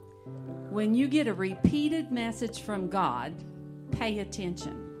When you get a repeated message from God, pay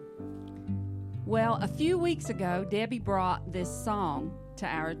attention. Well, a few weeks ago, Debbie brought this song to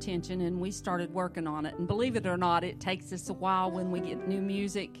our attention, and we started working on it. And believe it or not, it takes us a while when we get new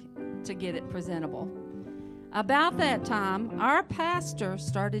music to get it presentable. About that time, our pastor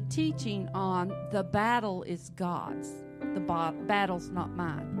started teaching on the battle is God's. The battle's not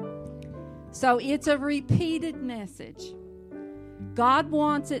mine. So it's a repeated message. God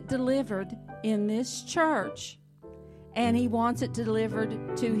wants it delivered in this church, and He wants it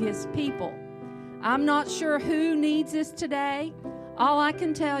delivered to His people. I'm not sure who needs this today. All I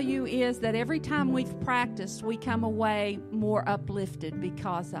can tell you is that every time we've practiced, we come away more uplifted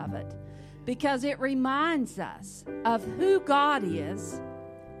because of it. Because it reminds us of who God is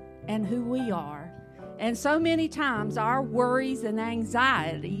and who we are. And so many times our worries and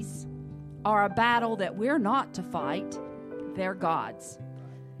anxieties are a battle that we're not to fight. They're God's.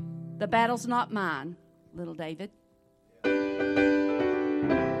 The battle's not mine, little David.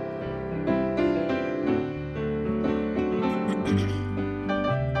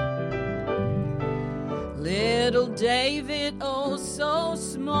 Little David, oh so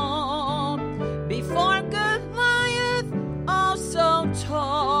small, before Goliath, oh so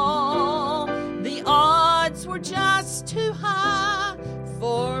tall. The odds were just too high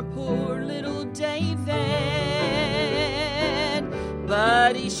for poor little David.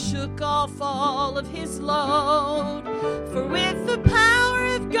 But he shook off all of his load, for with the power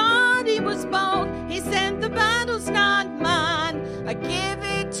of God he was bold. He said, the battle's not mine, I give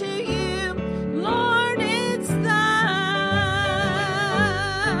it to you, Lord, it's thine.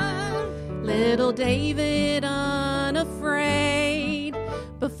 Little David unafraid,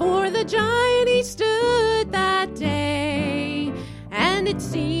 before the giant he stood that day, and it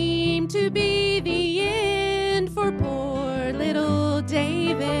seemed to be the end for poor little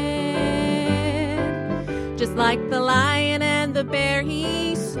David. Just like the lion and the bear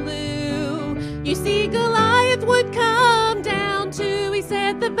he slew, you see Goliath would come down too. He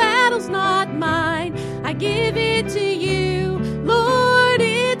said, the battle's not mine, I give it to you, Lord,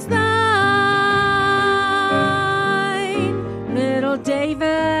 it's thine. Little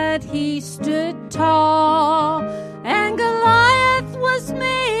David, he stood tall, and Goliath was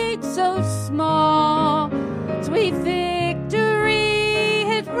made so small. Sweet victory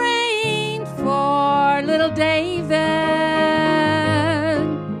had reigned for little David,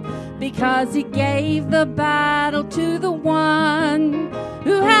 because he gave the battle to the one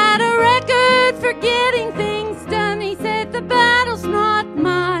who had a record for getting things done. He said, the battle's not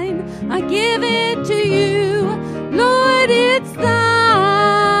mine, I give it to you, Lord, it's thine.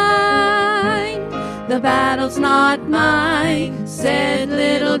 The battle's not mine, said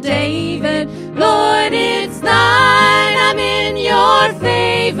little David, Lord, it's thine. I'm in your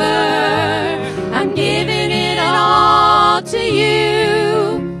favor, I'm giving it all to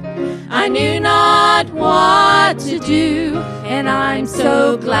you. I knew not what to do, and I'm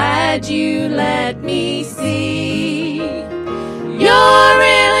so glad you let me see. You're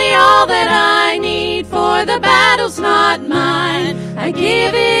really all that I need, for the battle's not mine, I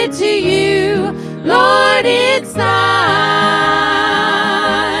give it to you, Lord, it's thine.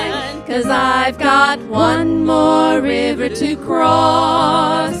 'Cause I've got one more river to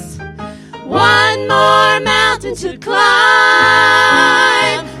cross, one more mountain to climb,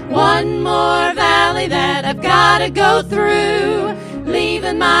 one more valley that I've got to go through,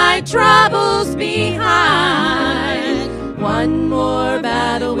 leaving my troubles behind. One more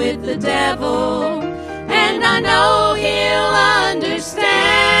battle with the devil, and I know he'll understand.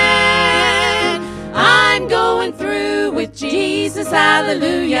 I'm going through with Jesus,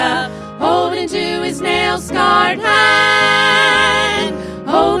 hallelujah, holding to his nail-scarred hand,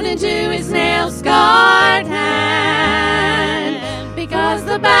 holding to his nail-scarred hand. Because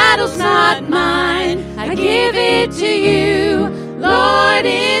the battle's not mine, I give it to you, Lord,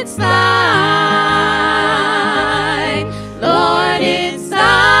 it's thine, Lord, it's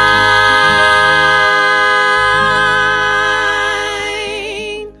thine.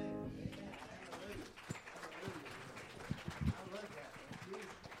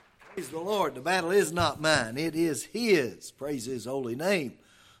 Praise the Lord. The battle is not mine, it is His. Praise His holy name.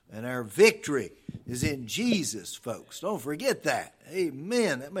 And our victory is in Jesus, folks. Don't forget that.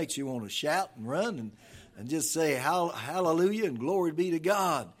 Amen. That makes you want to shout and run and just say hallelujah and glory be to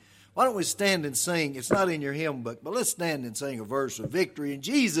God. Why don't we stand and sing? It's not in your hymn book, but let's stand and sing a verse of victory in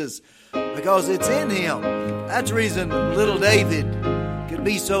Jesus, because it's in Him. That's the reason little David could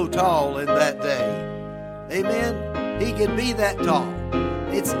be so tall in that day. Amen. He could be that tall.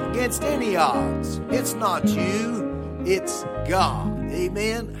 It's against any odds. It's not you. It's God.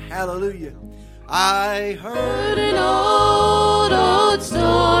 Amen. Hallelujah. I heard an old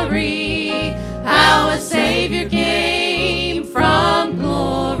story, how a Savior came from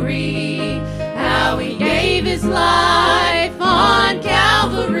glory, how He gave His life on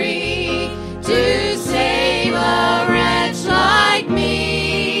Calvary to save a wretch like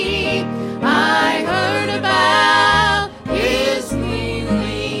me. I heard about His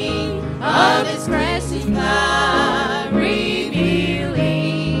healing, of His gracious power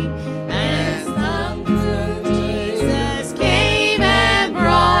revealing, and some Jesus came and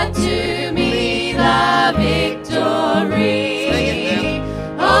brought to me the victory.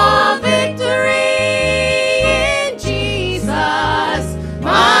 Oh, victory in Jesus,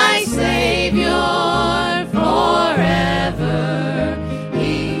 my Savior forever.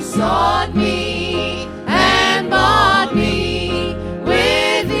 He sought me and bought me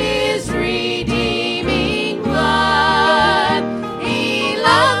with His redeeming blood. He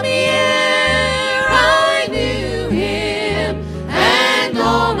loved me ere I knew Him, and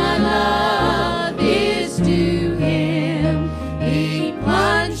all my love is to Him. He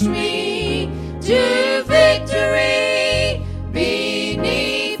plunged me to victory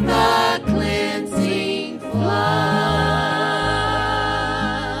beneath the cleansing flood.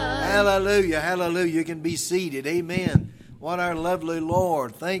 Hallelujah, hallelujah. You can be seated. Amen. What our lovely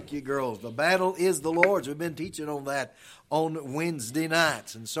Lord. Thank you, girls. The battle is the Lord's. We've been teaching on that on Wednesday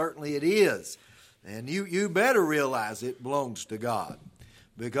nights, and certainly it is. And you better realize it belongs to God.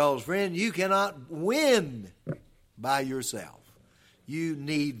 Because, friend, you cannot win by yourself. You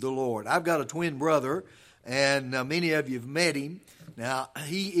need the Lord. I've got a twin brother, and many of you have met him. Now,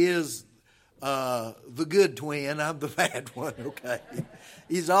 he is the good twin. I'm the bad one, okay?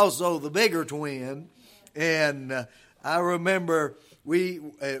 He's also the bigger twin. And I remember we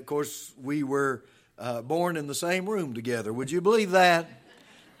were born in the same room together. Would you believe that?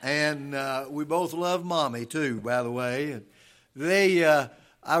 And we both love Mommy, too, by the way. And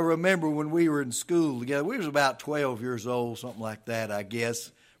I remember when we were in school together, we was about 12 years old, something like that, I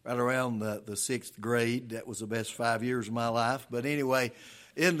guess, right around the 6th grade. That was the best 5 years of my life. But anyway,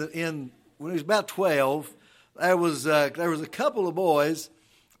 when he was about 12, there was a couple of boys,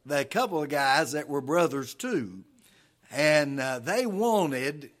 a couple of guys that were brothers too, and they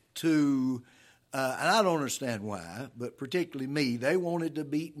wanted to, and I don't understand why, but particularly me, they wanted to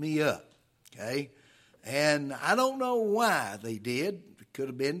beat me up, okay? And I don't know why they did. It could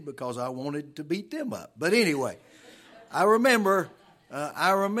have been because I wanted to beat them up. But anyway, I remember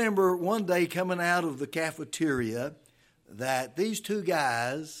one day coming out of the cafeteria that these two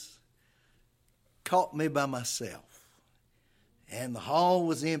guys caught me by myself. And the hall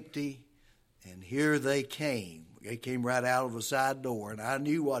was empty, and here they came. They came right out of a side door, and I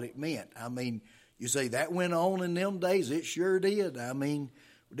knew what it meant. I mean, you say that went on in them days? It sure did. I mean,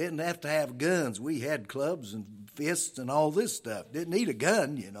 we didn't have to have guns. We had clubs and fists and all this stuff. Didn't need a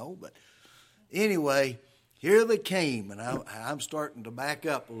gun, you know. But anyway, here they came, and I'm starting to back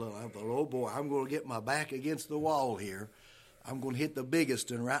up a little. I thought, oh, boy, I'm going to get my back against the wall here. I'm going to hit the biggest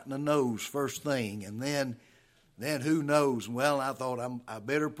one right in the nose first thing, and then who knows? Well, I thought I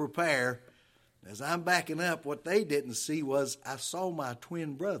better prepare. As I'm backing up, what they didn't see was I saw my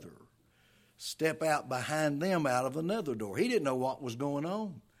twin brother step out behind them out of another door. He didn't know what was going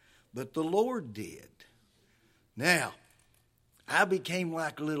on, but the Lord did. Now, I became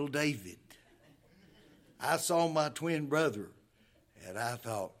like little David. I saw my twin brother, and I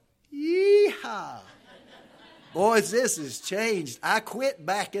thought, yeehaw. Boys, this has changed. I quit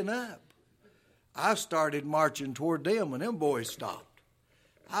backing up. I started marching toward them, and them boys stopped.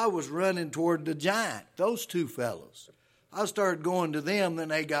 I was running toward the giant, those two fellows. I started going to them, then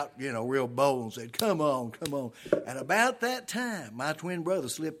they got, real bold and said, come on, come on. And about that time, my twin brother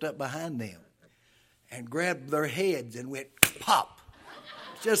slipped up behind them and grabbed their heads and went pop,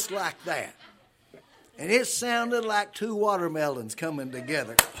 just like that. And it sounded like two watermelons coming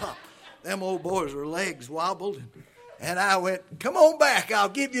together, pop. Them old boys' legs wobbled, and I went, come on back, I'll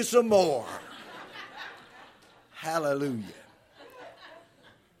give you some more. Hallelujah.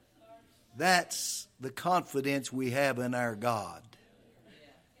 That's the confidence we have in our God.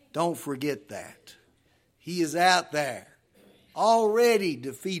 Don't forget that. He is out there, already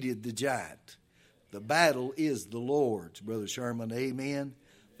defeated the giant. The battle is the Lord's, Brother Sherman. Amen.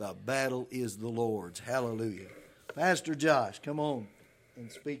 The battle is the Lord's. Hallelujah. Pastor Josh, come on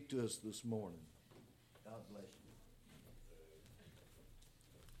and speak to us this morning. God bless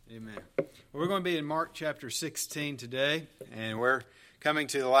you. Amen. Well, we're going to be in Mark chapter 16 today, and we're coming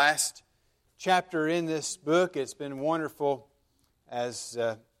to the last chapter in this book. It's been wonderful as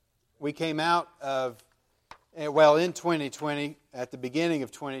we came out of in 2020, at the beginning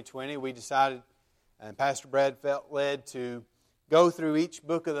of 2020, we decided, and Pastor Brad felt led to go through each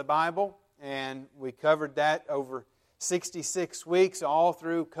book of the Bible, and we covered that over 66 weeks, all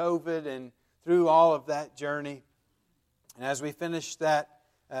through COVID and through all of that journey. And as we finished that,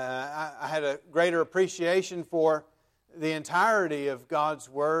 I had a greater appreciation for the entirety of God's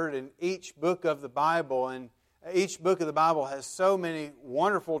Word in each book of the Bible. And each book of the Bible has so many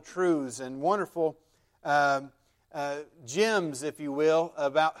wonderful truths and wonderful gems, if you will,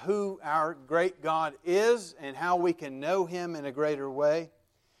 about who our great God is and how we can know Him in a greater way.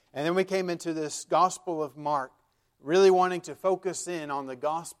 And then we came into this Gospel of Mark, really wanting to focus in on the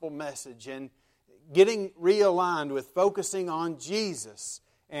gospel message and getting realigned with focusing on Jesus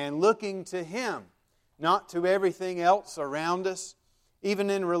and looking to Him, not to everything else around us. Even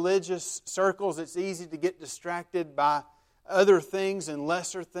in religious circles, it's easy to get distracted by other things and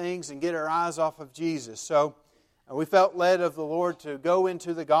lesser things and get our eyes off of Jesus. So we felt led of the Lord to go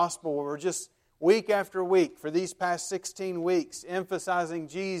into the gospel where we're just week after week for these past 16 weeks emphasizing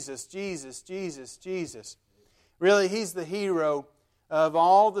Jesus, Jesus, Jesus, Jesus. Really, He's the hero of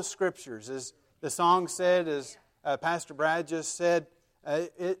all the Scriptures. As the song said, as Pastor Brad just said,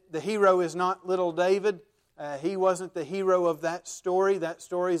 the hero is not little David. He wasn't the hero of that story. That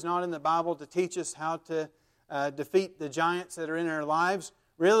story is not in the Bible to teach us how to defeat the giants that are in our lives.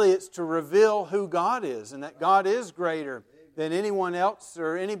 Really, it's to reveal who God is and that God is greater than anyone else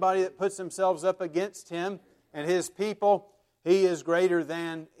or anybody that puts themselves up against Him and His people. He is greater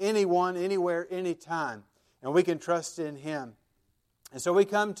than anyone, anywhere, anytime. And we can trust in Him. And so we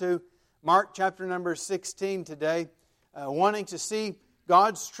come to Mark chapter number 16 today, wanting to see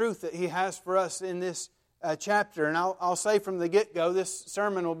God's truth that He has for us in this chapter. And I'll say from the get-go, this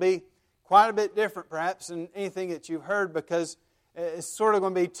sermon will be quite a bit different perhaps than anything that you've heard, because it's sort of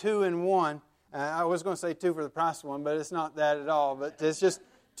going to be 2 in 1. I was going to say 2 for the price of 1, but it's not that at all. But it's just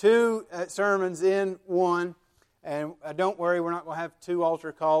 2 sermons in 1. And don't worry, we're not going to have 2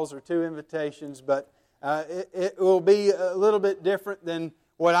 altar calls or 2 invitations, but it will be a little bit different than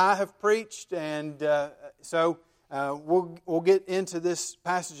what I have preached. And so we'll get into this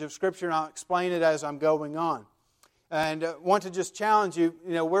passage of Scripture, and I'll explain it as I'm going on. And want to just challenge you,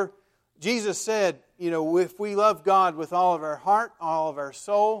 Jesus said, if we love God with all of our heart, all of our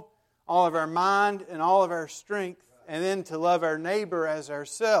soul, all of our mind, and all of our strength, and then to love our neighbor as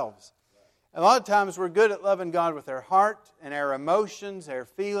ourselves. A lot of times we're good at loving God with our heart and our emotions, our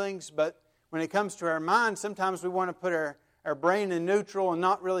feelings, but when it comes to our mind, sometimes we want to put our brain in neutral and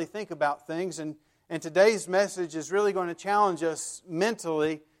not really think about things. And today's message is really going to challenge us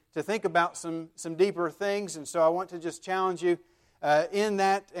mentally to think about some deeper things. And so I want to just challenge you in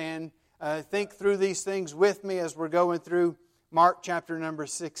that and think through these things with me as we're going through Mark chapter number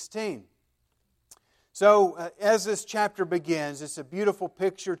 16. So as this chapter begins, it's a beautiful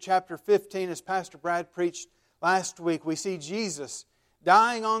picture. Chapter 15, as Pastor Brad preached last week, we see Jesus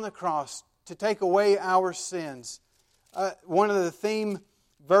dying on the cross to take away our sins. One of the theme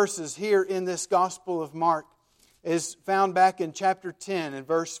verses here in this Gospel of Mark is found back in chapter 10 and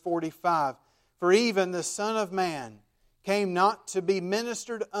verse 45. For even the Son of Man came not to be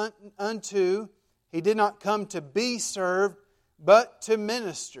ministered unto, He did not come to be served, but to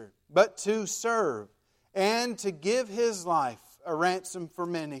minister, but to serve, and to give His life a ransom for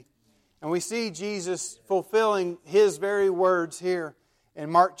many. And we see Jesus fulfilling His very words here in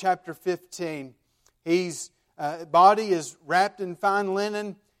Mark chapter 15. His body is wrapped in fine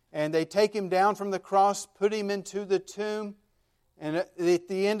linen, and they take Him down from the cross, put Him into the tomb. And at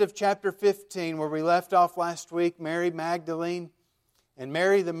the end of chapter 15, where we left off last week, Mary Magdalene and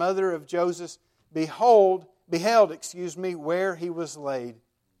Mary, the mother of Joseph, beheld, where He was laid.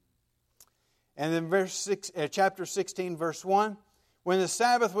 And then chapter 16, verse 1, when the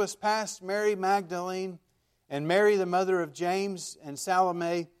Sabbath was past, Mary Magdalene and Mary, the mother of James and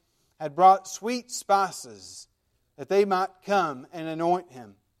Salome, had brought sweet spices that they might come and anoint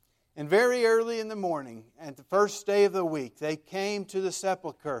Him. And very early in the morning, at the first day of the week, they came to the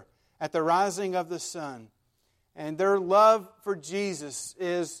sepulchre at the rising of the sun. And their love for Jesus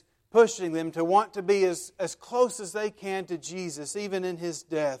is pushing them to want to be as close as they can to Jesus, even in His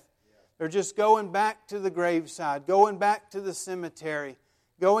death. They're just going back to the graveside, going back to the cemetery,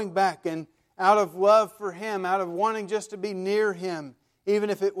 going back, and out of love for Him, out of wanting just to be near Him, even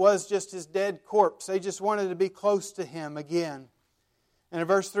if it was just His dead corpse, they just wanted to be close to Him again. And in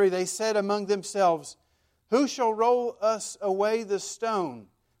verse 3, they said among themselves, who shall roll us away the stone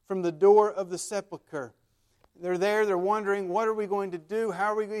from the door of the sepulchre? They're there, they're wondering, what are we going to do?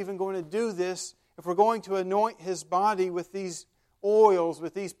 How are we even going to do this? If we're going to anoint His body with these oils,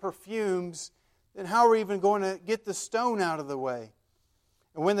 with these perfumes, then how are we even going to get the stone out of the way?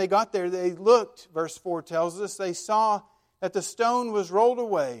 And when they got there, they looked, verse 4 tells us, they saw that the stone was rolled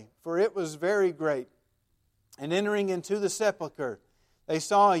away, for it was very great. And entering into the sepulchre, they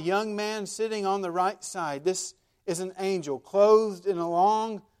saw a young man sitting on the right side. This is an angel, clothed in a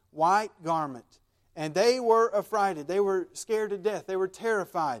long white garment. And they were affrighted. They were scared to death. They were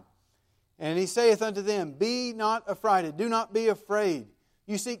terrified. And he saith unto them, Be not affrighted. Do not be afraid.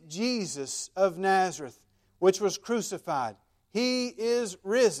 You seek Jesus of Nazareth, which was crucified. He is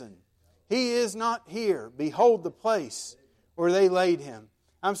risen. He is not here. Behold the place where they laid Him.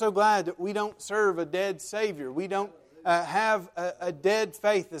 I'm so glad that we don't serve a dead Savior. We don't have a dead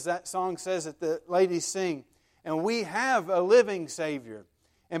faith, as that song says that the ladies sing. And we have a living Savior.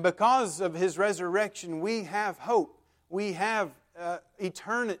 And because of His resurrection, we have hope. We have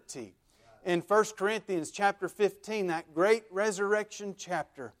eternity. In 1 Corinthians chapter 15, that great resurrection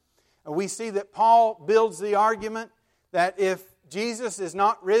chapter, we see that Paul builds the argument that if Jesus is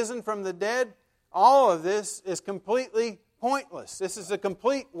not risen from the dead, all of this is completely pointless. This is a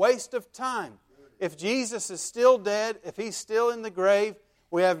complete waste of time. If Jesus is still dead, if He's still in the grave,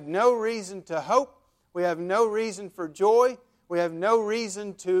 we have no reason to hope. We have no reason for joy. We have no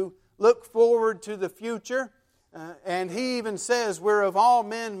reason to look forward to the future. And he even says we're of all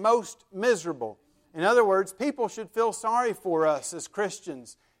men most miserable. In other words, people should feel sorry for us as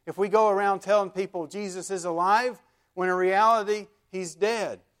Christians if we go around telling people Jesus is alive when in reality He's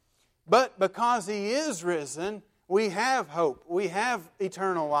dead. But because He is risen, we have hope. We have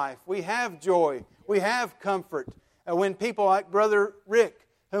eternal life. We have joy. We have comfort. When people like Brother Rick,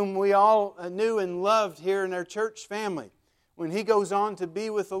 whom we all knew and loved here in our church family, when he goes on to be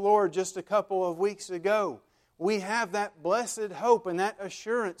with the Lord just a couple of weeks ago, we have that blessed hope and that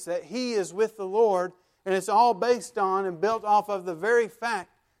assurance that he is with the Lord, and it's all based on and built off of the very fact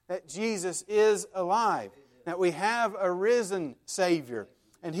that Jesus is alive, that we have a risen Savior,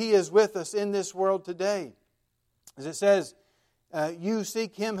 and He is with us in this world today. As it says, you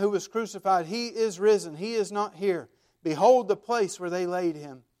seek Him who was crucified. He is risen. He is not here. Behold the place where they laid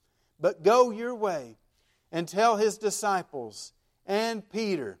Him. But go your way and tell His disciples and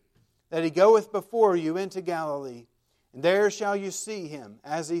Peter that He goeth before you into Galilee, and there shall you see Him,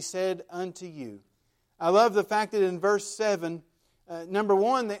 as He said unto you. I love the fact that in verse 7, number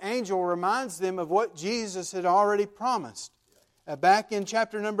one, the angel reminds them of what Jesus had already promised. Back in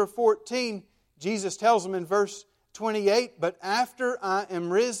chapter number 14, Jesus tells them in verse 28, But after I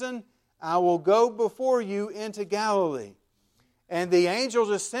am risen, I will go before you into Galilee. And the angel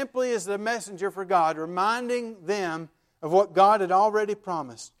just simply is the messenger for God, reminding them of what God had already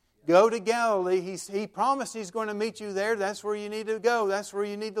promised. Go to Galilee. He promised He's going to meet you there. That's where you need to go. That's where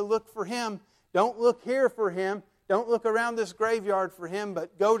you need to look for Him. Don't look here for Him. Don't look around this graveyard for Him,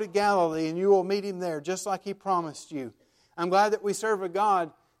 but go to Galilee and you will meet Him there, just like He promised you. I'm glad that we serve a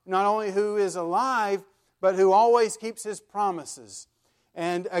God not only who is alive, but who always keeps His promises.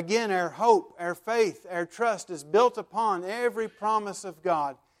 And again, our hope, our faith, our trust is built upon every promise of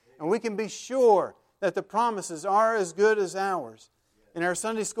God. And we can be sure that the promises are as good as ours. In our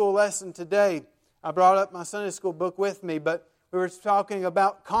Sunday school lesson today, I brought up my Sunday school book with me, but we were talking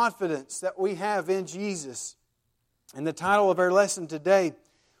about confidence that we have in Jesus. And the title of our lesson today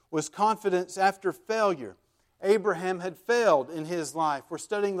was Confidence After Failure. Abraham had failed in his life. We're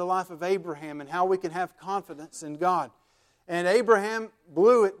studying the life of Abraham and how we can have confidence in God. And Abraham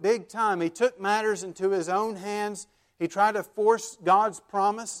blew it big time. He took matters into his own hands. He tried to force God's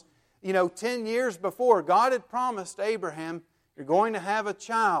promise. 10 years before, God had promised Abraham, you're going to have a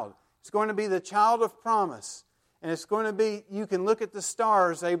child. It's going to be the child of promise. And it's going to be, you can look at the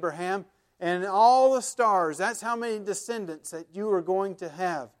stars, Abraham, and all the stars, that's how many descendants that you are going to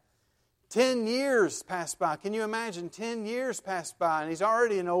have. 10 years passed by. Can you imagine? 10 years passed by, and he's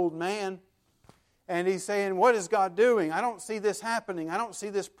already an old man. And he's saying, what is God doing? I don't see this happening. I don't see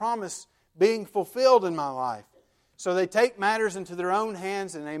this promise being fulfilled in my life. So they take matters into their own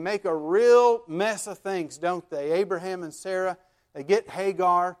hands and they make a real mess of things, don't they? Abraham and Sarah, they get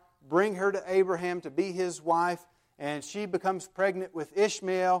Hagar, bring her to Abraham to be his wife, and she becomes pregnant with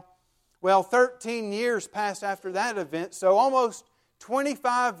Ishmael. Well, 13 years passed after that event, so almost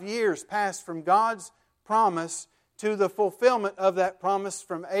 25 years passed from God's promise to the fulfillment of that promise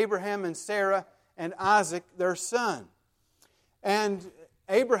from Abraham and Sarah and Isaac, their son. And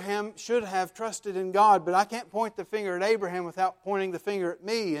Abraham should have trusted in God, but I can't point the finger at Abraham without pointing the finger at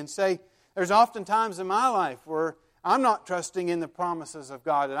me and say, there's often times in my life where I'm not trusting in the promises of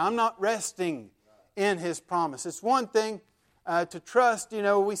God and I'm not resting in His promise. It's one thing to trust,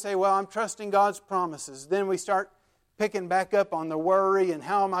 we say, well, I'm trusting God's promises. Then we start picking back up on the worry and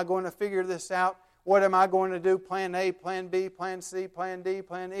how am I going to figure this out? What am I going to do? Plan A, Plan B, Plan C, Plan D,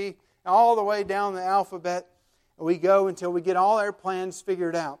 Plan E. All the way down the alphabet we go until we get all our plans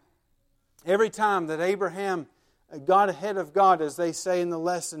figured out. Every time that Abraham got ahead of God, as they say in the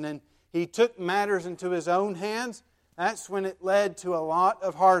lesson, and he took matters into his own hands, that's when it led to a lot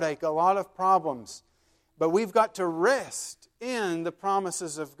of heartache, a lot of problems. But we've got to rest in the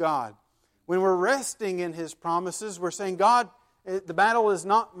promises of God. When we're resting in His promises, we're saying, God, the battle is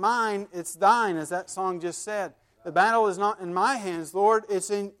not mine, it's thine, as that song just said. The battle is not in my hands, Lord, it's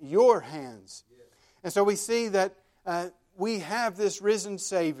in your hands. And so we see that we have this risen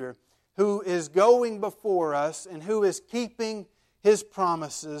Savior who is going before us and who is keeping His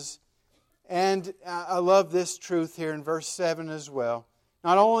promises. And I love this truth here in verse 7 as well.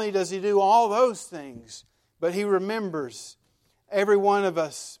 Not only does He do all those things, but He remembers every one of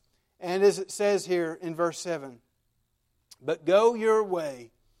us. And as it says here in verse 7, but go your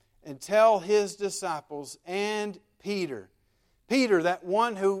way and tell His disciples and Peter. Peter, that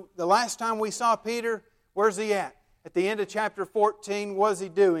one who, the last time we saw Peter, where's he at? At the end of chapter 14, what is he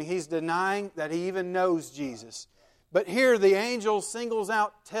doing? He's denying that he even knows Jesus. But here the angel singles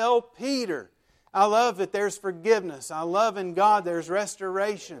out, tell Peter. I love that there's forgiveness. I love in God there's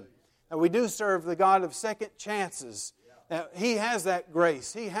restoration. That we do serve the God of second chances. That He has that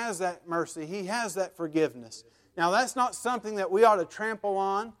grace. He has that mercy. He has that forgiveness. Now that's not something that we ought to trample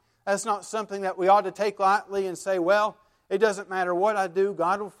on. That's not something that we ought to take lightly and say, well, it doesn't matter what I do.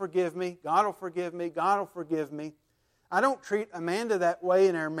 God will forgive me. God will forgive me. God will forgive me. I don't treat Amanda that way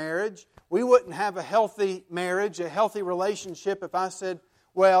in our marriage. We wouldn't have a healthy marriage, a healthy relationship if I said,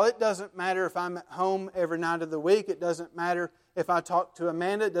 well, it doesn't matter if I'm at home every night of the week. It doesn't matter if I talk to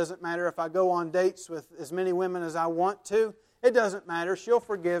Amanda. It doesn't matter if I go on dates with as many women as I want to. It doesn't matter. She'll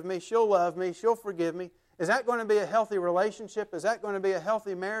forgive me. She'll love me. She'll forgive me. Is that going to be a healthy relationship? Is that going to be a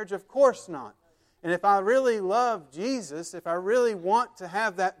healthy marriage? Of course not. And if I really love Jesus, if I really want to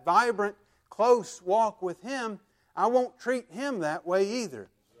have that vibrant, close walk with Him, I won't treat Him that way either.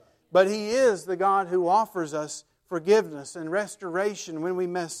 But He is the God who offers us forgiveness and restoration when we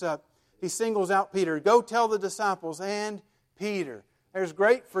mess up. He singles out Peter. Go tell the disciples and Peter. There's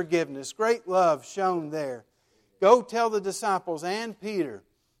great forgiveness, great love shown there. Go tell the disciples and Peter.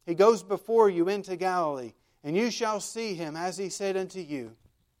 He goes before you into Galilee, and you shall see Him as He said unto you.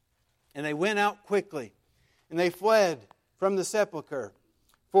 And they went out quickly, and they fled from the sepulchre,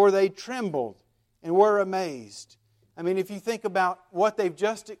 for they trembled and were amazed. I mean, if you think about what they've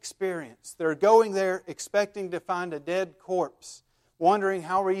just experienced, they're going there expecting to find a dead corpse, wondering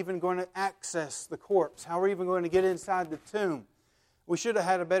how we're even going to access the corpse, how we're even going to get inside the tomb. We should have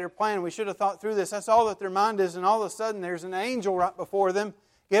had a better plan. We should have thought through this. That's all that their mind is, and all of a sudden there's an angel right before them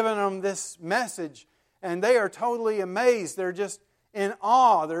giving them this message, and they are totally amazed. They're just in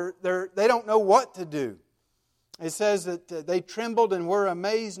awe. They don't know what to do. It says that they trembled and were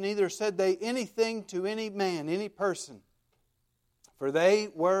amazed, neither said they anything to any man, any person, for they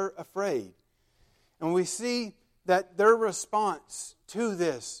were afraid. And we see that their response to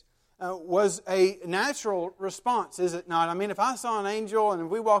this was a natural response, is it not? I mean, if I saw an angel and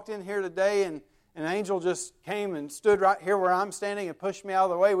we walked in here today and an angel just came and stood right here where I'm standing and pushed me out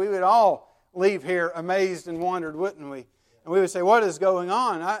of the way, we would all leave here amazed and wondered, wouldn't we? And we would say, what is going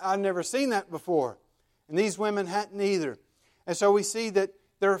on? I've never seen that before. And these women hadn't either. And so we see that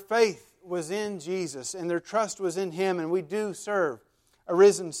their faith was in Jesus and their trust was in Him, and we do serve a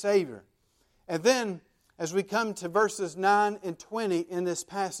risen Savior. And then, as we come to verses 9 and 20 in this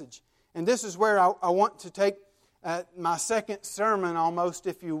passage, and this is where I want to take my second sermon almost,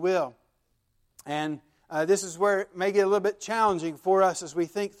 if you will. And this is where it may get a little bit challenging for us as we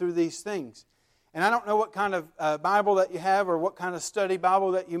think through these things. And I don't know what kind of Bible that you have or what kind of study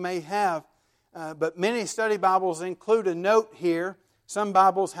Bible that you may have, but many study Bibles include a note here. Some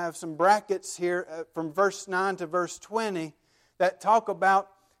Bibles have some brackets here from verse 9 to verse 20 that talk about,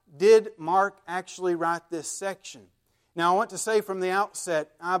 did Mark actually write this section? Now I want to say from the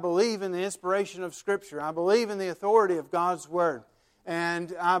outset, I believe in the inspiration of Scripture. I believe in the authority of God's Word.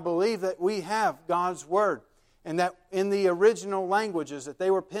 And I believe that we have God's Word. And that in the original languages that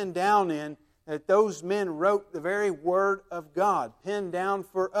they were pinned down in, that those men wrote the very Word of God, pinned down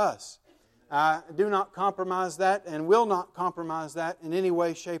for us. I do not compromise that and will not compromise that in any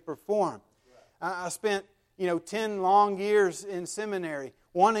way, shape, or form. I spent 10 long years in seminary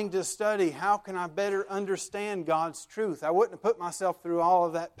wanting to study how can I better understand God's truth. I wouldn't have put myself through all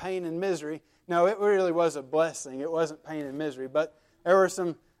of that pain and misery. No, it really was a blessing. It wasn't pain and misery. But there were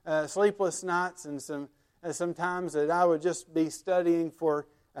some sleepless nights and some times that I would just be studying for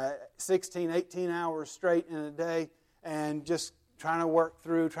 16, 18 hours straight in a day. and just trying to work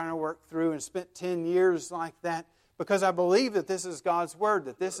through, and spent 10 years like that because I believe that this is God's Word,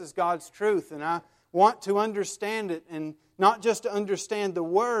 that this is God's truth, and I want to understand it, and not just to understand the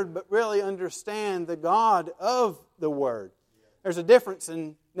Word, but really understand the God of the Word. There's a difference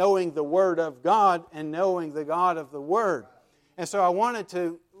in knowing the Word of God and knowing the God of the Word. And so I wanted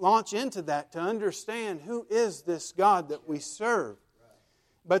to launch into that to understand who is this God that we serve.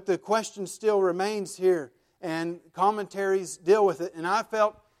 But the question still remains here, and commentaries deal with it, and I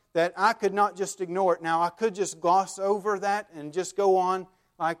felt that I could not just ignore it. Now, I could just gloss over that and just go on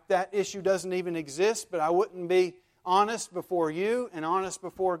like that issue doesn't even exist, but I wouldn't be honest before you and honest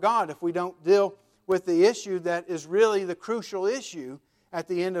before God if we don't deal with the issue that is really the crucial issue at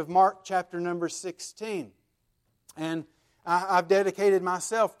the end of Mark chapter number 16. And I've dedicated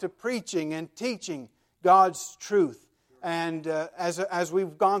myself to preaching and teaching God's truth. And as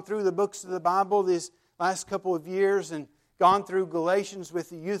we've gone through the books of the Bible these last couple of years and gone through Galatians with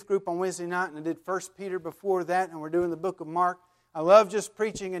the youth group on Wednesday night, and I did 1 Peter before that, and we're doing the book of Mark, I love just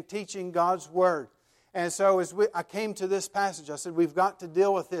preaching and teaching God's Word. And so as I came to this passage, I said, we've got to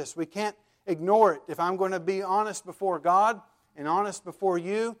deal with this. We can't ignore it. If I'm going to be honest before God and honest before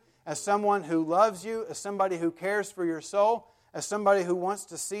you, as someone who loves you, as somebody who cares for your soul, as somebody who wants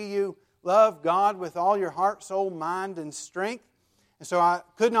to see you love God with all your heart, soul, mind, and strength. And so I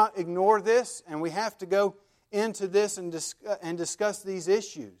could not ignore this, and we have to go into this and discuss these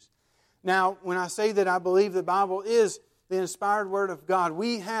issues. Now, when I say that I believe the Bible is the inspired Word of God,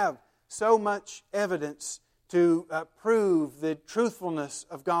 we have so much evidence to prove the truthfulness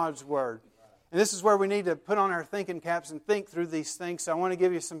of God's Word. And this is where we need to put on our thinking caps and think through these things. So I want to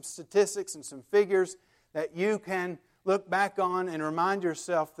give you some statistics and some figures that you can look back on and remind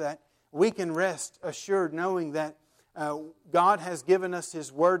yourself that we can rest assured knowing that God has given us His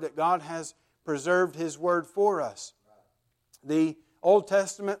Word, that God has preserved His Word for us. The Old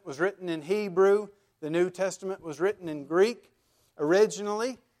Testament was written in Hebrew. The New Testament was written in Greek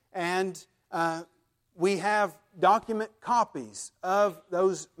originally. And we have document copies of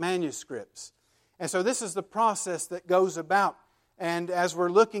those manuscripts. And so this is the process that goes about. And as we're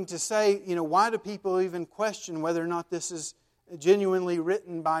looking to say, why do people even question whether or not this is genuinely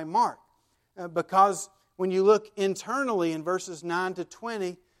written by Mark? Because when you look internally in verses 9 to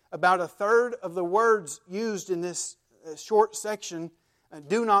 20, about a third of the words used in this short section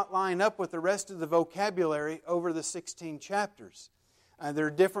do not line up with the rest of the vocabulary over the 16 chapters. There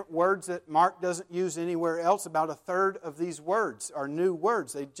are different words that Mark doesn't use anywhere else. About a third of these words are new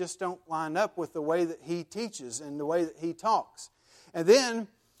words. They just don't line up with the way that he teaches and the way that he talks. And then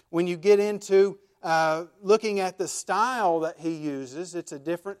when you get into looking at the style that he uses, it's a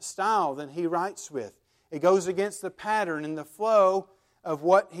different style than he writes with. It goes against the pattern and the flow of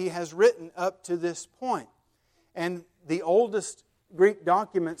what he has written up to this point. And the oldest Greek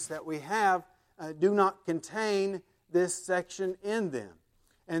documents that we have do not contain this section in them.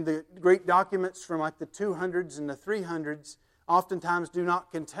 And the Greek documents from like the 200s and the 300s oftentimes do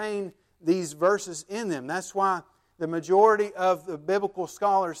not contain these verses in them. That's why the majority of the biblical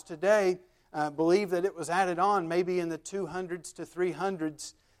scholars today believe that it was added on maybe in the 200s to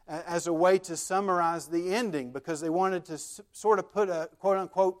 300s as a way to summarize the ending, because they wanted to sort of put a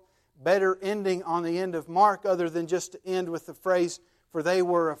quote-unquote better ending on the end of Mark other than just to end with the phrase, "for they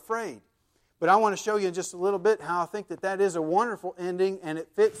were afraid." But I want to show you in just a little bit how I think that is a wonderful ending, and it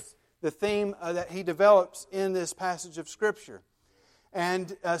fits the theme that he develops in this passage of Scripture.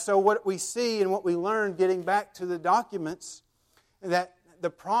 And so what we see and what we learn getting back to the documents, that the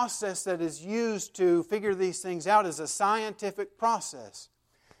process that is used to figure these things out is a scientific process.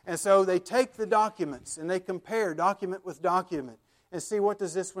 And so they take the documents and they compare document with document and see, what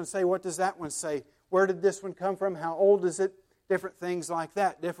does this one say, what does that one say, where did this one come from, how old is it, different things like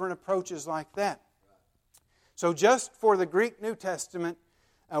that, different approaches like that. So just for the Greek New Testament,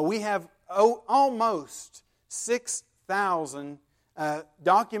 we have almost 6,000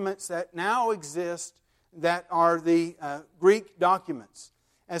 documents that now exist that are the Greek documents.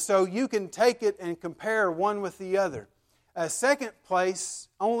 And so you can take it and compare one with the other. Second place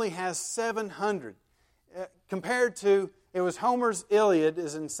only has 700. Compared to, it was Homer's Iliad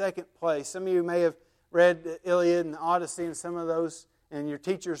is in second place. Some of you may have read the Iliad and the Odyssey and some of those, and your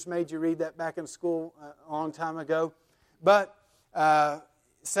teachers made you read that back in school a long time ago. But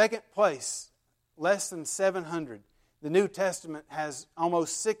second place, less than 700. The New Testament has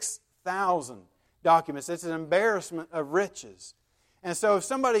almost 6,000 documents. It's an embarrassment of riches. And so if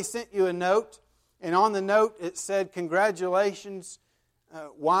somebody sent you a note, and on the note it said, "Congratulations,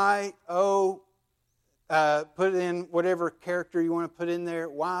 Y.O., put in whatever character you want to put in there,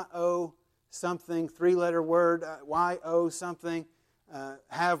 Y.O. something, three-letter word, Y-O something,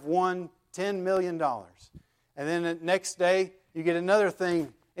 have won $10 million. And then the next day, you get another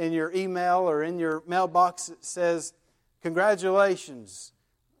thing in your email or in your mailbox that says, congratulations,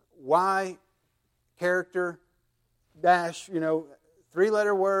 Y character dash,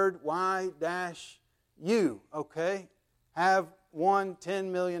 three-letter word, Y dash U, okay? Have won $10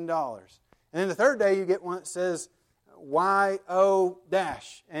 million. And then the third day, you get one that says Y-O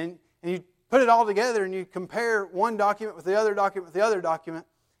dash. And you put it all together and you compare one document with the other document with the other document.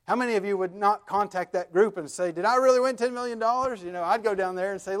 How many of you would not contact that group and say, did I really win $10 million? I'd go down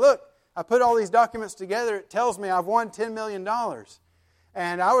there and say, look, I put all these documents together. It tells me I've won $10 million.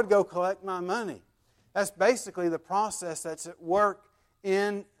 And I would go collect my money. That's basically the process that's at work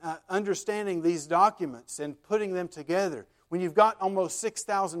in understanding these documents and putting them together. When you've got almost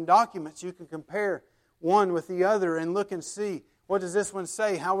 6,000 documents, you can compare one with the other and look and see, what does this one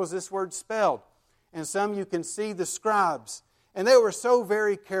say? How was this word spelled? And some you can see the scribes. And they were so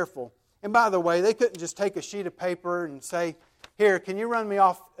very careful. And by the way, they couldn't just take a sheet of paper and say, here, can you run me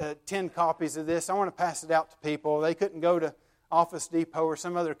off 10 copies of this? I want to pass it out to people. They couldn't go to Office Depot or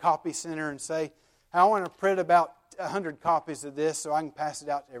some other copy center and say, I want to print about 100 copies of this so I can pass it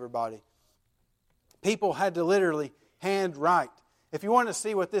out to everybody. People had to literally hand write. If you want to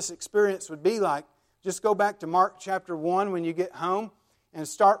see what this experience would be like, just go back to Mark chapter 1 when you get home and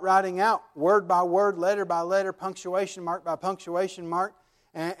start writing out word by word, letter by letter, punctuation mark by punctuation mark,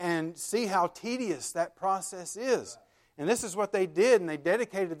 and see how tedious that process is. And this is what they did, and they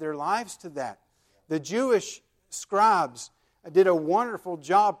dedicated their lives to that. The Jewish scribes did a wonderful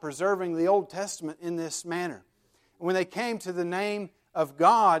job preserving the Old Testament in this manner. When they came to the name of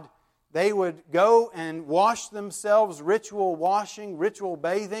God, they would go and wash themselves, ritual washing, ritual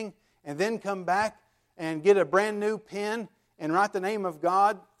bathing, and then come back and get a brand new pen and write the name of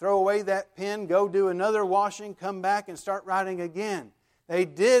God, throw away that pen, go do another washing, come back and start writing again. They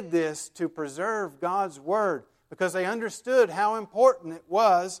did this to preserve God's Word because they understood how important it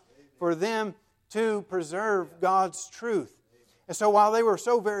was for them to preserve God's truth. And so while they were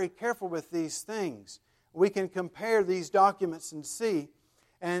so very careful with these things, we can compare these documents and see.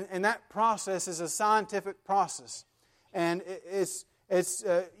 And that process is a scientific process. And it's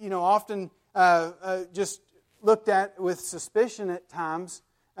often just looked at with suspicion at times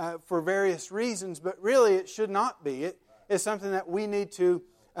for various reasons, but really it should not be. It is something that we need to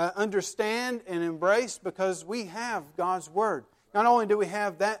understand and embrace because we have God's Word. Not only do we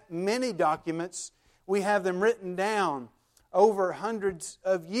have that many documents, we have them written down over hundreds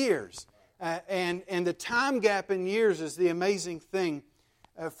of years. And the time gap in years is the amazing thing.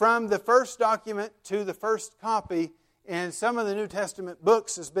 From the first document to the first copy, and some of the New Testament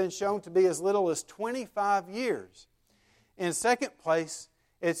books has been shown to be as little as 25 years. In second place,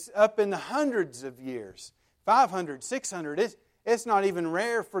 it's up in the hundreds of years, 500, 600. It's not even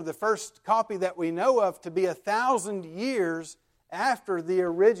rare for the first copy that we know of to be 1,000 years after the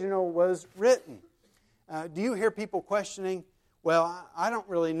original was written. Do you hear people questioning, well, I don't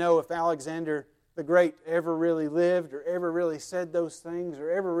really know if Alexander the Great ever really lived or ever really said those things or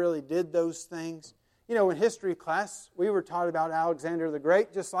ever really did those things? In history class, we were taught about Alexander the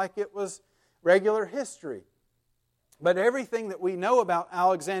Great just like it was regular history. But everything that we know about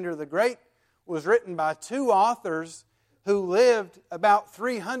Alexander the Great was written by two authors who lived about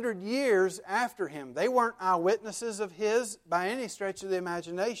 300 years after him. They weren't eyewitnesses of his by any stretch of the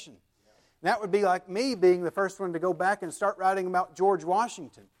imagination. And that would be like me being the first one to go back and start writing about George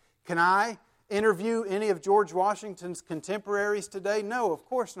Washington. Can I interview any of George Washington's contemporaries today? No, of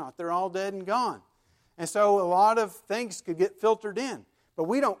course not. They're all dead and gone. And so a lot of things could get filtered in. But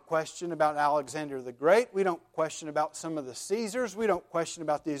we don't question about Alexander the Great. We don't question about some of the Caesars. We don't question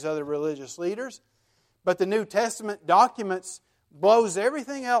about these other religious leaders. But the New Testament documents blows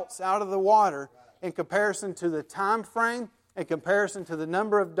everything else out of the water in comparison to the time frame, in comparison to the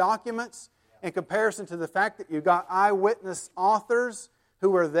number of documents, in comparison to the fact that you've got eyewitness authors who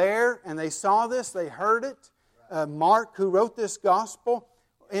were there and they saw this, they heard it. Mark, who wrote this gospel,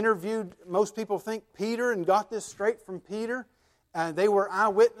 interviewed, most people think, Peter and got this straight from Peter. They were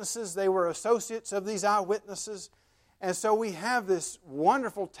eyewitnesses. They were associates of these eyewitnesses. And so we have this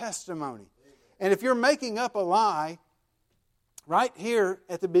wonderful testimony. And if you're making up a lie, right here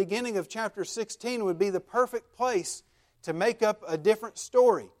at the beginning of chapter 16 would be the perfect place to make up a different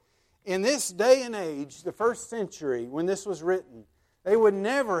story. In this day and age, the first century, when this was written, they would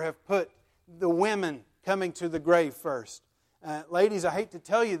never have put the women coming to the grave first. Ladies, I hate to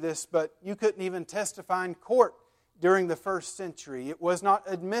tell you this, but you couldn't even testify in court during the first century. It was not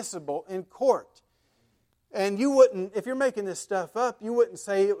admissible in court. And you wouldn't, if you're making this stuff up, you wouldn't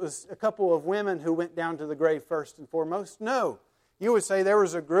say it was a couple of women who went down to the grave first and foremost. No. You would say there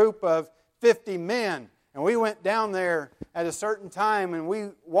was a group of 50 men, and we went down there at a certain time, and we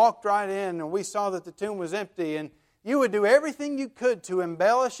walked right in, and we saw that the tomb was empty, and you would do everything you could to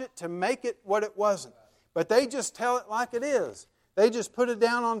embellish it, to make it what it wasn't. But they just tell it like it is. They just put it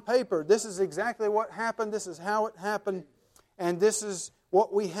down on paper. This is exactly what happened. This is how it happened. And this is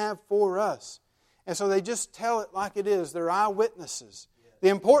what we have for us. And so they just tell it like it is. They're eyewitnesses. The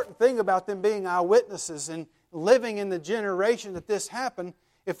important thing about them being eyewitnesses and living in the generation that this happened,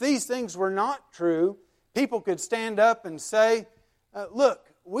 if these things were not true, people could stand up and say,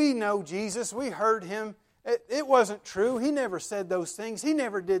 look, we know Jesus. We heard Him. It wasn't true. He never said those things. He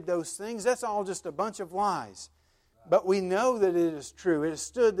never did those things. That's all just a bunch of lies. But we know that it is true. It has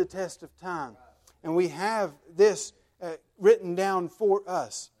stood the test of time. And we have this written down for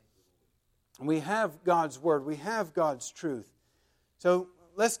us. And we have God's Word. We have God's truth. So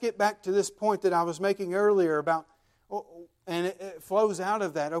let's get back to this point that I was making earlier about, and it flows out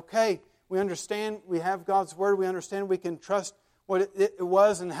of that. Okay, we understand we have God's Word. We understand we can trust what it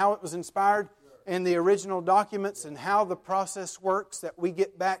was and how it was inspired in the original documents and how the process works, that we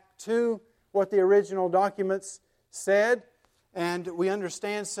get back to what the original documents said. And we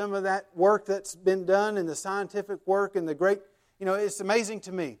understand some of that work that's been done in the scientific work and the great, it's amazing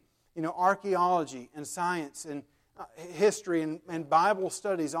to me. Archaeology and science and history and Bible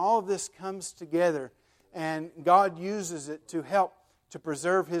studies, all of this comes together, and God uses it to help to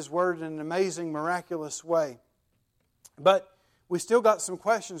preserve His Word in an amazing, miraculous way. But we still got some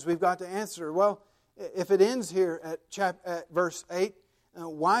questions we've got to answer. Well, if it ends here at verse 8,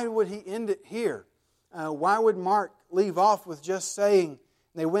 why would he end it here? Why would Mark leave off with just saying,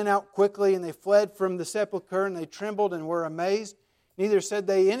 they went out quickly and they fled from the sepulchre and they trembled and were amazed? Neither said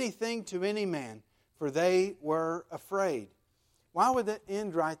they anything to any man, for they were afraid. Why would that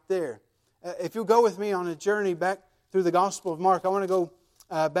end right there? If you'll go with me on a journey back through the Gospel of Mark, I want to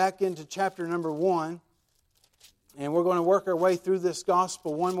go back into chapter number 1. And we're going to work our way through this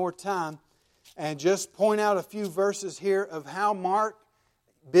Gospel one more time and just point out a few verses here of how Mark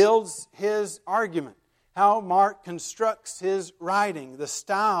builds his argument, how Mark constructs his writing, the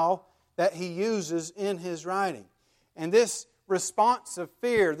style that he uses in his writing. And this response of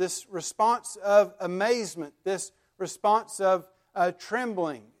fear, this response of amazement, this response of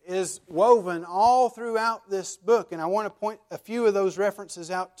trembling is woven all throughout this book. And I want to point a few of those references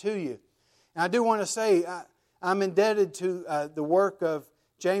out to you. And I do want to say, I'm indebted to the work of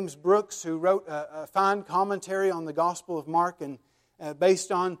James Brooks, who wrote a fine commentary on the Gospel of Mark, and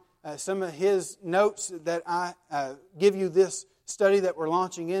based on some of his notes that I give you this study that we're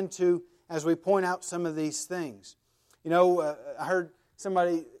launching into as we point out some of these things. I heard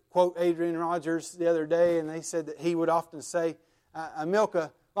somebody quote Adrian Rogers the other day, and they said that he would often say, I milk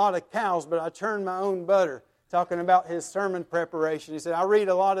a lot of cows, but I churn my own butter, talking about his sermon preparation. He said, I read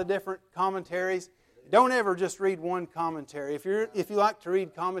a lot of different commentaries. Don't ever just read one commentary. If you like to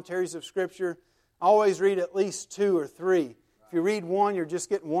read commentaries of Scripture, always read at least 2 or 3. If you read one, you're just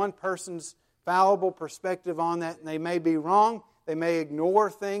getting one person's fallible perspective on that, and they may be wrong. They may ignore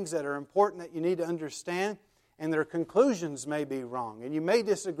things that are important that you need to understand, and their conclusions may be wrong, and you may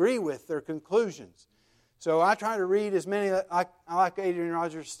disagree with their conclusions. So I try to read as many. I like Adrian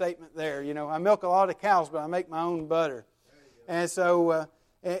Rogers' statement there. I milk a lot of cows, but I make my own butter. And so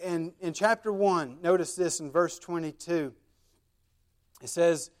in chapter 1, notice this in verse 22. It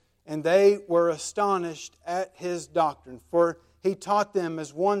says, and they were astonished at his doctrine, for he taught them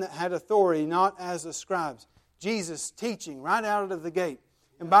as one that had authority, not as the scribes. Jesus teaching right out of the gate.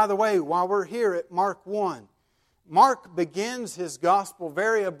 And by the way, while we're here at Mark 1, Mark begins his gospel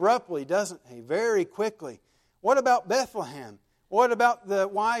very abruptly, doesn't he? Very quickly. What about Bethlehem? What about the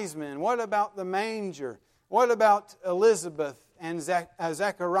wise men? What about the manger? What about Elizabeth and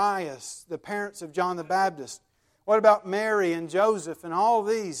Zacharias, the parents of John the Baptist? What about Mary and Joseph and all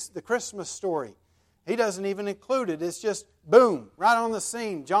these, the Christmas story? He doesn't even include it. It's just, boom, right on the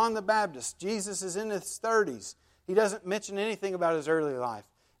scene. John the Baptist. Jesus is in his 30s. He doesn't mention anything about his early life.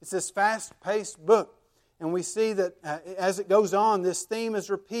 It's this fast-paced book. And we see that as it goes on, this theme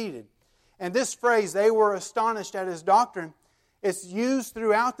is repeated. And this phrase, they were astonished at his doctrine, it's used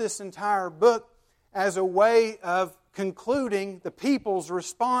throughout this entire book as a way of concluding the people's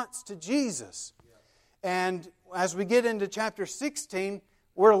response to Jesus. And as we get into chapter 16,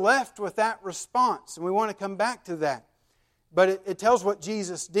 we're left with that response. And we want to come back to that. But it tells what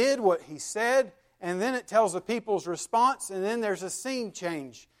Jesus did, what He said, and then it tells the people's response, and then there's a scene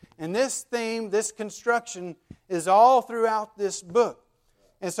change. And this theme, this construction, is all throughout this book.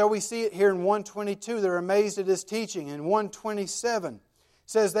 And And so we see it here in 122. They're amazed at His teaching. In 127, it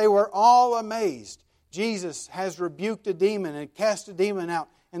says they were all amazed. Jesus has rebuked a demon and cast a demon out.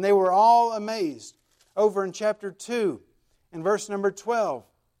 And they were all amazed. Over in chapter 2, in verse number 12,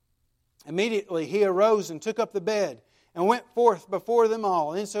 immediately He arose and took up the bed and went forth before them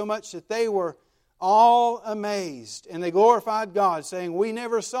all, insomuch that they were all amazed. And they glorified God, saying, we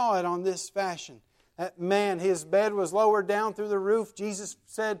never saw it on this fashion. That man, his bed was lowered down through the roof. Jesus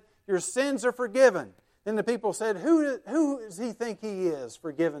said, your sins are forgiven. Then the people said, who does He think He is,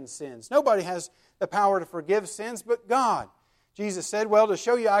 forgiving sins? Nobody has the power to forgive sins but God. Jesus said, well, to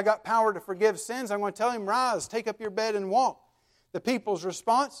show you I got power to forgive sins, I'm going to tell him, rise, take up your bed and walk. The people's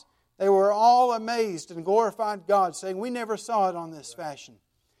response, they were all amazed and glorified God, saying, we never saw it on this fashion.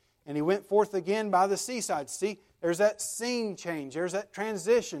 And He went forth again by the seaside. See, there's that scene change. There's that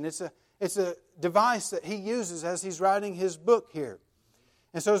transition. It's a device that He uses as He's writing His book here.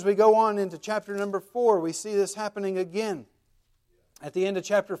 And so as we go on into chapter number 4, we see this happening again. At the end of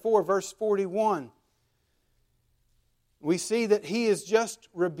chapter 4, verse 41, we see that He has just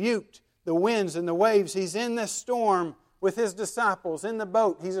rebuked the winds and the waves. He's in this storm with His disciples in the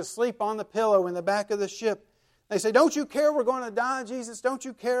boat. He's asleep on the pillow in the back of the ship. They say, don't you care we're going to die, Jesus? Don't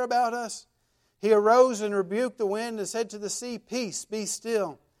you care about us? He arose and rebuked the wind and said to the sea, peace, be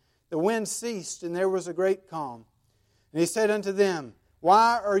still. The wind ceased, and there was a great calm. And He said unto them,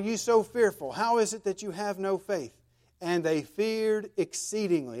 why are you so fearful? How is it that you have no faith? And they feared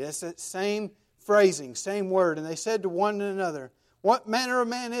exceedingly. That's that same phrasing, same word. And they said to one another, what manner of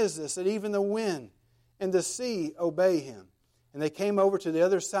man is this, that even the wind and the sea obey Him? And they came over to the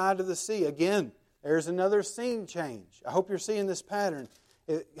other side of the sea. Again, there's another scene change. I hope you're seeing this pattern.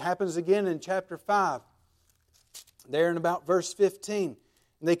 It happens again in chapter 5. There in about verse 15.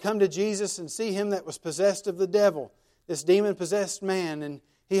 And they come to Jesus and see Him that was possessed of the devil, this demon-possessed man. And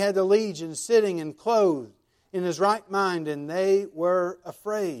he had the legion sitting and clothed in his right mind, and they were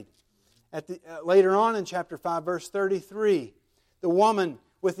afraid. Later on in chapter 5, verse 33, the woman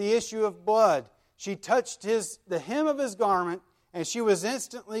with the issue of blood, she touched the hem of His garment, and she was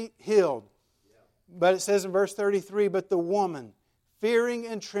instantly healed. But it says in verse 33, but the woman, fearing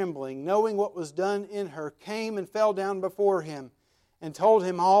and trembling, knowing what was done in her, came and fell down before Him and told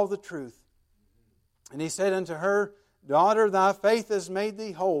Him all the truth. And He said unto her, daughter, thy faith has made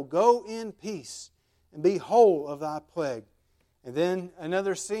thee whole. Go in peace and be whole of thy plague. And then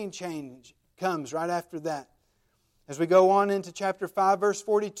another scene change comes right after that. As we go on into chapter 5, verse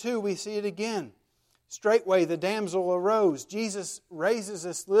 42, we see it again. Straightway the damsel arose. Jesus raises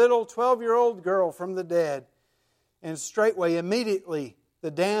this little 12-year-old girl from the dead. And straightway, immediately,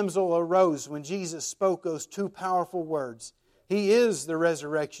 the damsel arose when Jesus spoke those two powerful words. He is the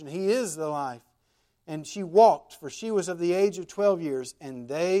resurrection. He is the life. And she walked, for she was of the age of 12 years. And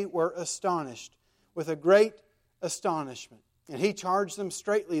they were astonished with a great astonishment. And He charged them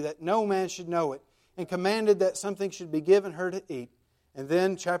straitly that no man should know it, and commanded that something should be given her to eat. And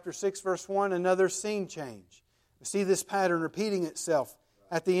then, chapter 6, verse 1, another scene change. We see this pattern repeating itself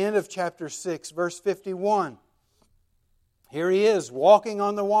at the end of chapter 6, verse 51. Here He is, walking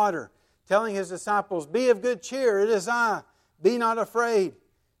on the water, telling His disciples, be of good cheer, it is I, be not afraid.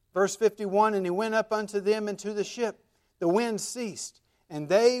 Verse 51, and He went up unto them into the ship. The wind ceased, and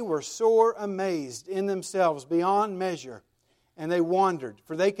they were sore amazed in themselves beyond measure. And they wondered,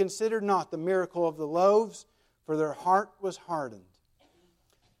 for they considered not the miracle of the loaves, for their heart was hardened.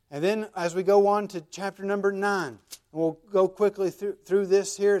 And then as we go on to chapter number 9, we'll go quickly through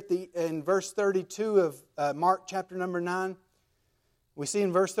this here in verse 32 of Mark chapter number 9. We see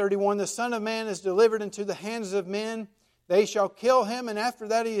in verse 31, the Son of Man is delivered into the hands of men. They shall kill Him, and after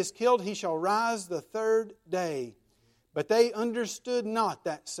that He is killed, He shall rise the third day. But they understood not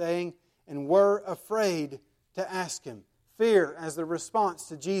that saying, and were afraid to ask Him. Fear as the response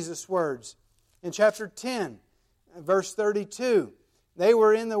to Jesus' words. In chapter 10, verse 32, they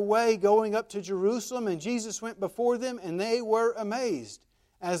were in the way going up to Jerusalem, and Jesus went before them, and they were amazed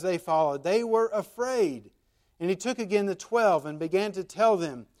as they followed. They were afraid. And He took again the 12 and began to tell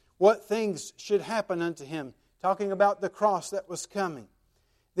them what things should happen unto Him, talking about the cross that was coming.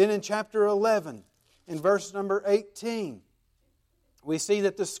 Then in chapter 11, in verse number 18, we see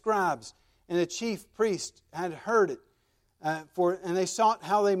that the scribes and the chief priests had heard it, and they sought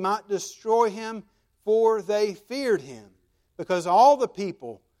how they might destroy Him, for they feared Him, because all the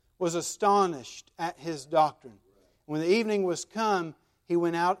people was astonished at His doctrine. When the evening was come, He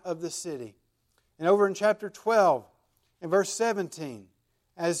went out of the city. And over in chapter 12, in verse 17,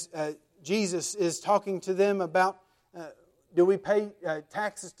 as Jesus is talking to them about, do we pay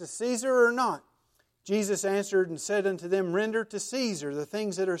taxes to Caesar or not? Jesus answered and said unto them, Render to Caesar the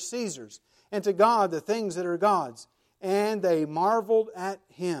things that are Caesar's, and to God the things that are God's. And they marveled at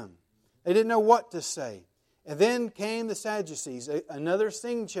him. They didn't know what to say. And then came the Sadducees, another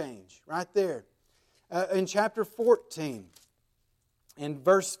scene change right there. In chapter 14, in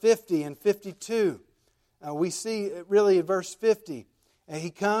verse 50 and 52, we see really in verse 50, he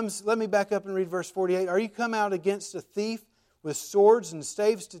comes, let me back up and read verse 48. Are you come out against a thief with swords and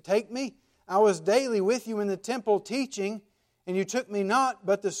staves to take me? I was daily with you in the temple teaching, and you took me not,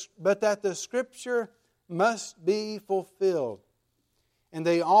 but that the Scripture must be fulfilled. And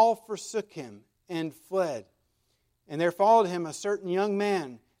they all forsook him and fled. And there followed him a certain young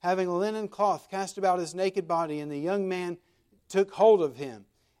man, having a linen cloth cast about his naked body, and the young man took hold of him.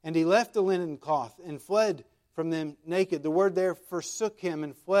 And he left the linen cloth and fled from them naked. The word there, forsook him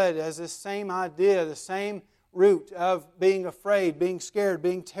and fled, has this same idea, the same root of being afraid, being scared,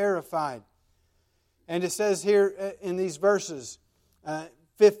 being terrified. And it says here in these verses,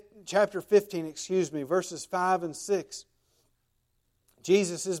 chapter 15, verses 5 and 6,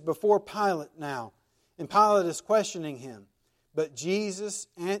 Jesus is before Pilate now, and Pilate is questioning him. But Jesus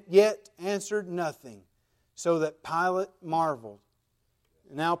yet answered nothing, so that Pilate marveled.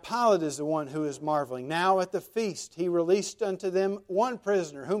 Now Pilate is the one who is marveling. Now at the feast he released unto them one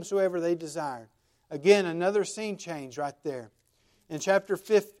prisoner, whomsoever they desired. Again, another scene change right there. In chapter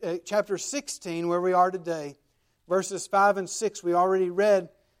 16, where we are today, verses 5 and 6 we already read,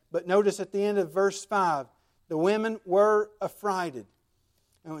 but notice at the end of verse 5, the women were affrighted.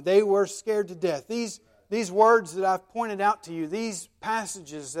 And they were scared to death. These words that I've pointed out to you, these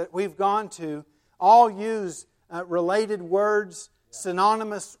passages that we've gone to, all use related words,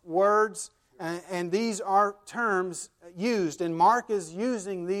 synonymous words, and these are terms used. And Mark is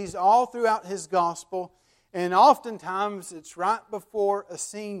using these all throughout his gospel, and oftentimes it's right before a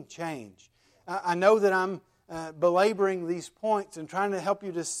scene change. I know that I'm belaboring these points and trying to help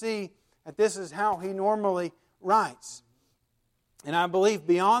you to see that this is how he normally writes. And I believe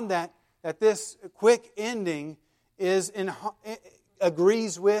beyond that this quick ending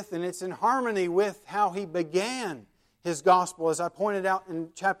agrees with and it's in harmony with how he began his gospel, as I pointed out in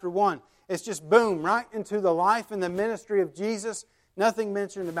chapter 1. It's just boom, right into the life and the ministry of Jesus. Nothing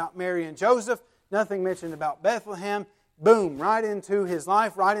mentioned about Mary and Joseph. Nothing mentioned about Bethlehem. Boom, right into his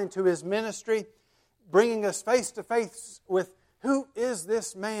life, right into his ministry, bringing us face to face with who is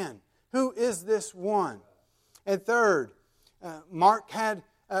this man? Who is this one? And third, Mark had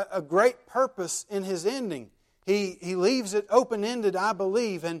a great purpose in his ending. He leaves it open-ended, I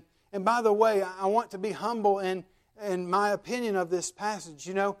believe. And by the way, I want to be humble in my opinion of this passage.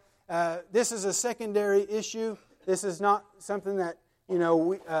 This is a secondary issue. This is not something that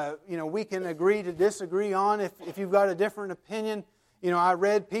we can agree to disagree on. If you've got a different opinion, I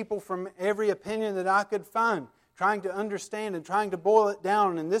read people from every opinion that I could find, trying to understand and trying to boil it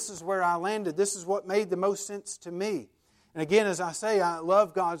down. And this is where I landed. This is what made the most sense to me. And again, as I say, I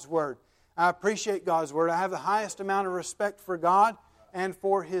love God's Word. I appreciate God's Word. I have the highest amount of respect for God and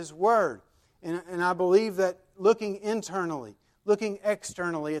for His Word. And I believe that looking internally, looking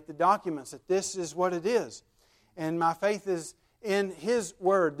externally at the documents, that this is what it is. And my faith is in His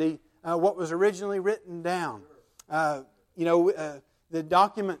Word, what was originally written down. The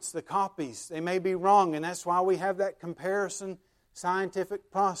documents, the copies, they may be wrong, and that's why we have that comparison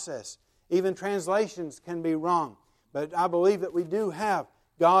scientific process. Even translations can be wrong. But I believe that we do have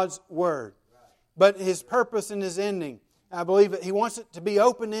God's Word. But His purpose in His ending, I believe that He wants it to be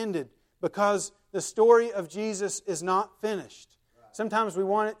open-ended because the story of Jesus is not finished. Sometimes we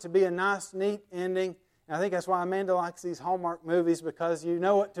want it to be a nice, neat ending. And I think that's why Amanda likes these Hallmark movies, because you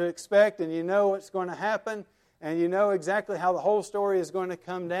know what to expect and you know what's going to happen and you know exactly how the whole story is going to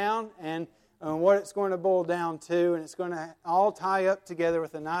come down and what it's going to boil down to, and it's going to all tie up together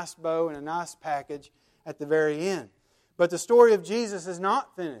with a nice bow and a nice package at the very end. But the story of Jesus is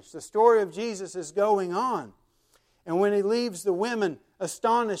not finished. The story of Jesus is going on. And when He leaves the women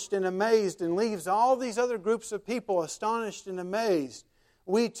astonished and amazed and leaves all these other groups of people astonished and amazed,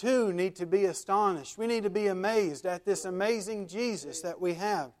 we too need to be astonished. We need to be amazed at this amazing Jesus that we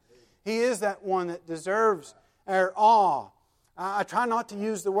have. He is that one that deserves our awe. I try not to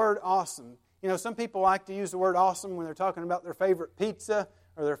use the word awesome. Some people like to use the word awesome when they're talking about their favorite pizza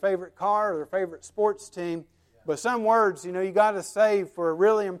or their favorite car or their favorite sports team. But some words, you got to save for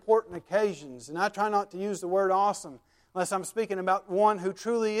really important occasions. And I try not to use the word awesome unless I'm speaking about one who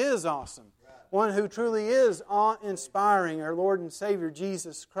truly is awesome. One who truly is awe-inspiring, our Lord and Savior,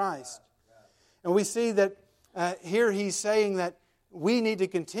 Jesus Christ. And we see that here He's saying that we need to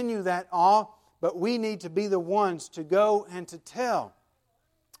continue that awe, but we need to be the ones to go and to tell.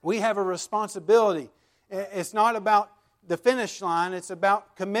 We have a responsibility. It's not about the finish line. It's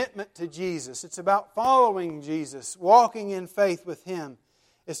about commitment to Jesus. It's about following Jesus, walking in faith with Him.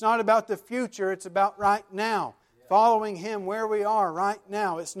 It's not about the future. It's about right now, following Him where we are right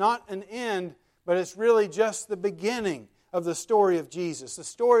now. It's not an end, but it's really just the beginning of the story of Jesus. The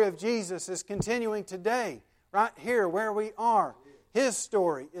story of Jesus is continuing today, right here where we are. His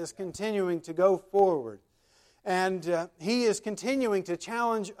story is continuing to go forward. And He is continuing to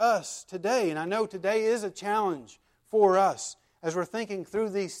challenge us today. And I know today is a challenge for us as we're thinking through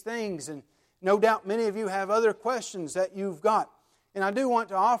these things. And no doubt many of you have other questions that you've got. And I do want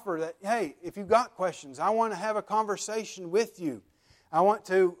to offer that, hey, if you've got questions, I want to have a conversation with you. I want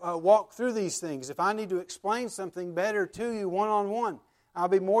to walk through these things. If I need to explain something better to you one-on-one, I'll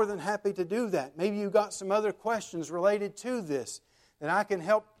be more than happy to do that. Maybe you've got some other questions related to this that I can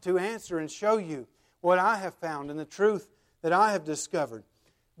help to answer and show you what I have found and the truth that I have discovered.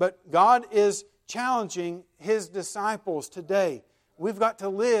 But God is challenging His disciples today. We've got to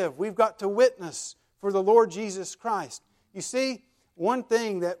live. We've got to witness for the Lord Jesus Christ. You see, one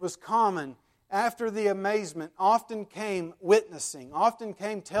thing that was common after the amazement often came witnessing, often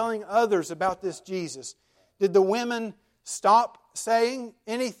came telling others about this Jesus. Did the women stop saying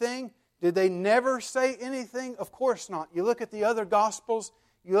anything? Did they never say anything? Of course not. You look at the other Gospels,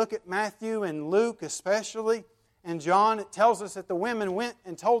 you look at Matthew and Luke especially, and John, it tells us that the women went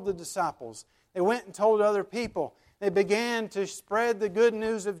and told the disciples. They went and told other people. They began to spread the good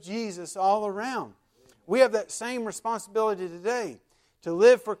news of Jesus all around. We have that same responsibility today, to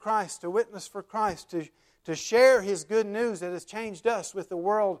live for Christ, to witness for Christ, to share His good news that has changed us with the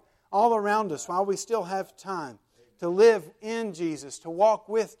world all around us while we still have time, to live in Jesus, to walk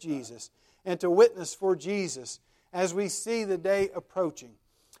with Jesus, and to witness for Jesus as we see the day approaching.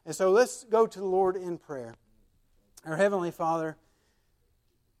 And so let's go to the Lord in prayer. Our Heavenly Father,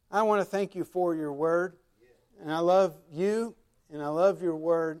 I want to thank You for Your Word. And I love You, and I love Your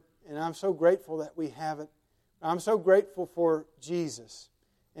Word, and I'm so grateful that we have it. I'm so grateful for Jesus.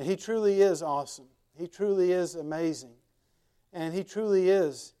 And He truly is awesome. He truly is amazing. And He truly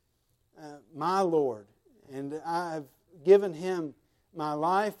is my Lord. And I've given Him my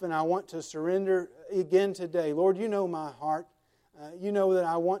life, and I want to surrender again today. Lord, You know my heart. You know that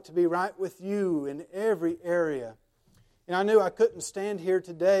I want to be right with You in every area. And I knew I couldn't stand here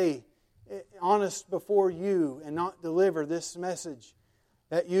today honest before You and not deliver this message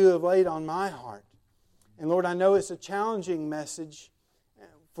that You have laid on my heart. And Lord, I know it's a challenging message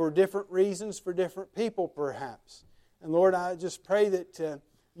for different reasons, for different people perhaps. And Lord, I just pray that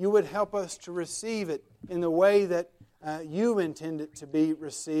You would help us to receive it in the way that You intend it to be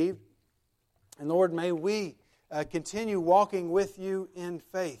received. And Lord, may we continue walking with You in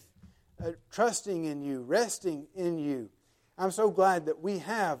faith, trusting in You, resting in You. I'm so glad that we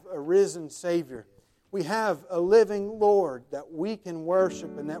have a risen Savior. We have a living Lord that we can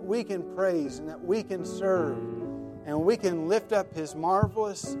worship and that we can praise and that we can serve. And we can lift up His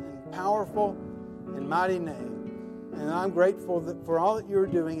marvelous and powerful and mighty name. And I'm grateful for all that You're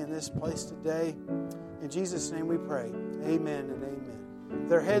doing in this place today. In Jesus' name we pray. Amen and amen. With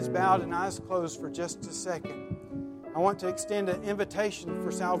their heads bowed and eyes closed for just a second, I want to extend an invitation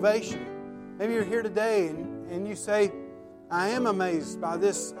for salvation. Maybe you're here today and you say, I am amazed by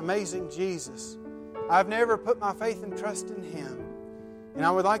this amazing Jesus. I've never put my faith and trust in Him. And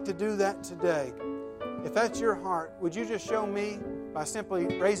I would like to do that today. If that's your heart, would you just show me by simply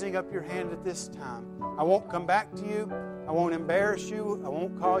raising up your hand at this time? I won't come back to you. I won't embarrass you. I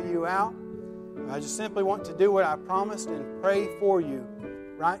won't call you out. I just simply want to do what I promised and pray for you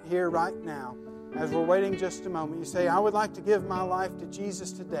right here, right now. As we're waiting just a moment, you say, I would like to give my life to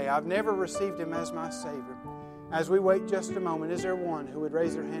Jesus today. I've never received Him as my Savior. As we wait just a moment, is there one who would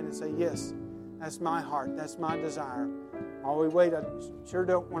raise their hand and say, yes, that's my heart, that's my desire. While we wait, I sure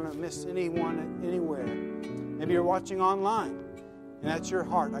don't want to miss anyone anywhere. Maybe you're watching online, and that's your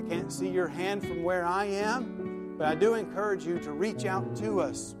heart. I can't see your hand from where I am, but I do encourage you to reach out to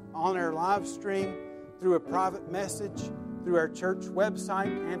us on our live stream, through a private message, through our church website,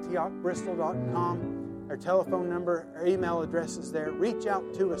 antiochbristol.com. Our telephone number, our email address is there. Reach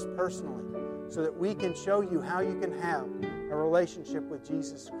out to us personally so that we can show you how you can have a relationship with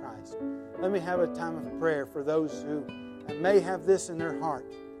Jesus Christ. Let me have a time of prayer for those who may have this in their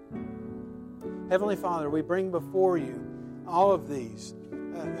heart. Heavenly Father, we bring before You all of these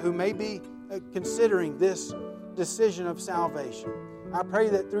who may be considering this decision of salvation. I pray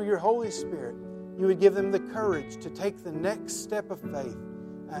that through Your Holy Spirit, You would give them the courage to take the next step of faith,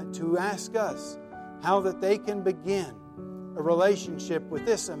 to ask us how that they can begin a relationship with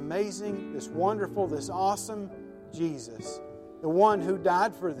this amazing, this wonderful, this awesome Jesus. the one who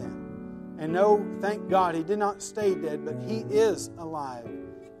died for them. And know, thank God, He did not stay dead, but He is alive.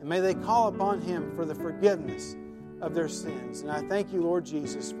 And may they call upon Him for the forgiveness of their sins. And I thank you, Lord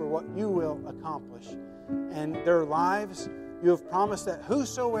Jesus, for what you will accomplish. And their lives, you have promised that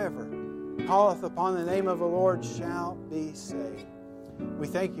whosoever calleth upon the name of the Lord shall be saved. We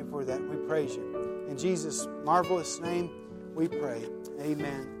thank you for that. We praise you. In Jesus' marvelous name we pray.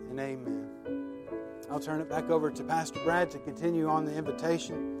 Amen and amen. I'll turn it back over to Pastor Brad to continue on the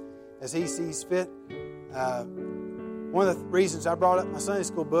invitation as he sees fit. One of the reasons I brought up my Sunday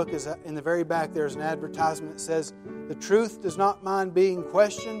school book is that in the very back there's an advertisement that says, "The truth does not mind being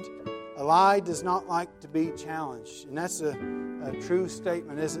questioned. A lie does not like to be challenged." And that's a true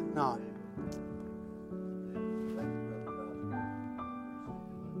statement, is it not?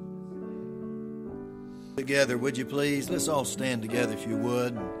 Together, would you please? Let's all stand together if you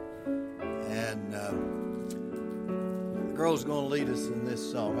would. And the girl's going to lead us in this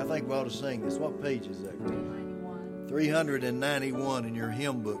song. I think we ought to sing this. What page is that? 391 in your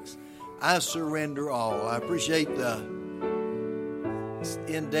hymn books. I surrender all. I appreciate the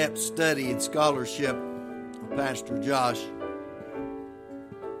in-depth study and scholarship of Pastor Josh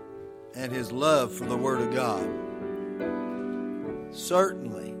and his love for the Word of God.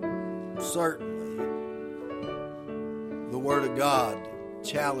 Certainly, the Word of God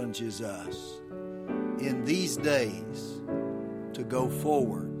challenges us in these days to go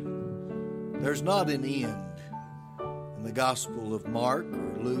forward. There's not an end in the Gospel of Mark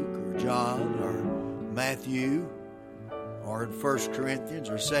or Luke or John or Matthew or in 1 Corinthians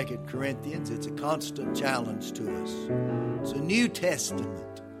or 2 Corinthians. It's a constant challenge to us. It's a New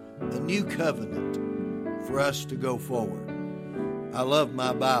Testament, a new covenant for us to go forward. I love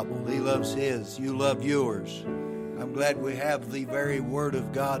my Bible. He loves his. You love yours. I'm glad we have the very Word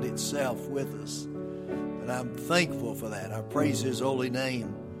of God itself with us. And I'm thankful for that. I praise His holy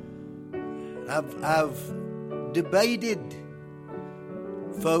name. I've debated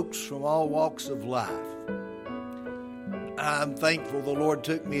folks from all walks of life. I'm thankful the Lord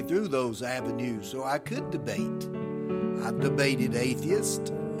took me through those avenues so I could debate. I've debated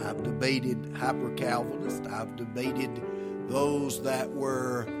atheists. I've debated hyper-Calvinists. I've debated those that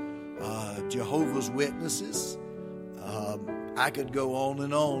were Jehovah's Witnesses. I could go on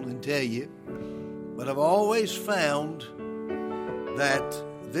and tell you. But I've always found that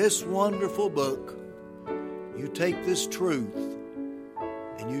this wonderful book, you take this truth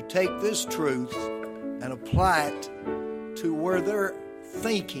and apply it to where they're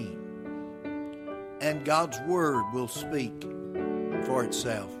thinking, and God's Word will speak for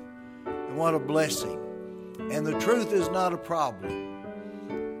itself. And what a blessing. And the truth is not a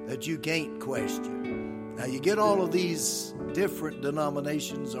problem that you can't question. Now, you get all of these different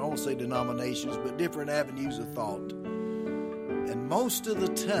denominations, I won't say denominations, but different avenues of thought. And most of the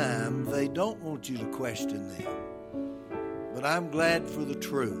time, they don't want you to question them. But I'm glad for the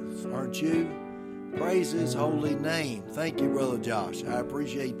truth, aren't you? Praise His holy name. Thank you, Brother Josh. I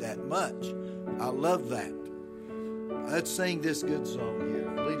appreciate that much. I love that. Let's sing this good song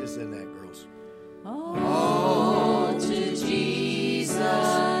here. Lead us in that, girls. All to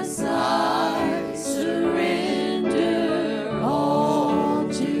Jesus I surrender, all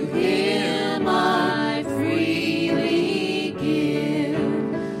to Him I freely give.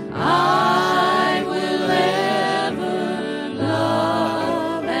 I will ever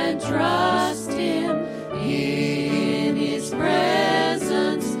love and trust Him, in His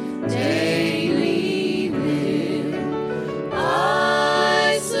presence daily live.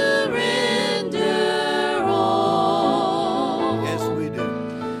 I surrender all. Yes, we do.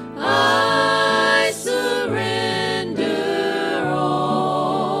 I surrender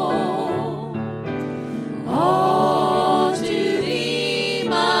all to Thee,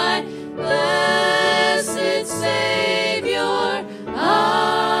 my blessed Savior.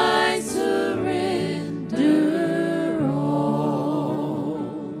 I surrender all.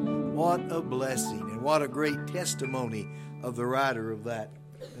 What a blessing, and what a great testimony of the writer of that.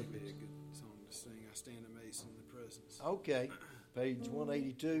 That'd be a good song to sing. I stand amazed in the presence. Okay, page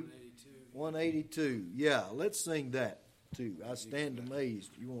 182. 182. Yeah, let's sing that too. I stand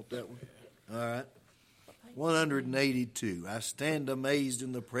amazed. You want that one? All right. 182. I stand amazed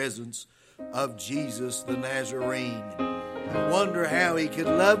in the presence of Jesus the Nazarene. I wonder how He could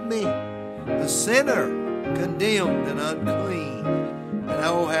love me, the sinner, condemned and unclean. And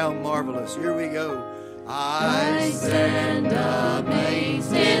oh, how marvelous. Here we go. I stand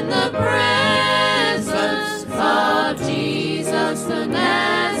amazed in the presence of Jesus the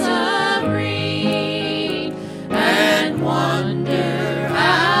Nazarene, and wonder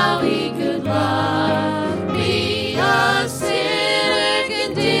how He could love me, a sinner.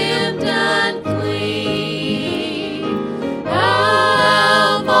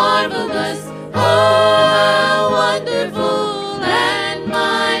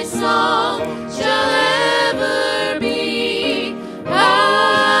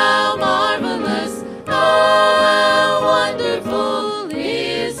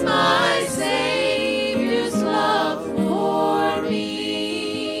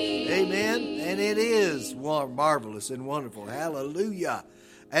 marvelous and wonderful. Hallelujah.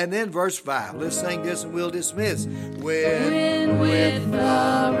 And then verse 5. Let's sing this and we'll dismiss. When with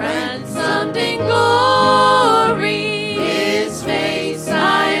the ransomed in glory, His face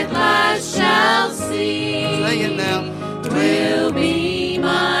I at last shall see. Sing it now. Will be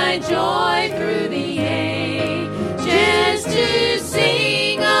my joy through the ages to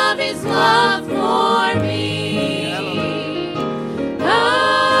sing of His love for me.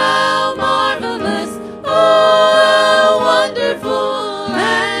 How marvelous, oh, how wonderful,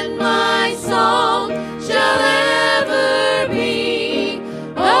 and my song shall ever be.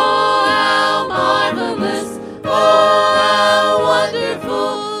 Oh, how marvelous, oh, how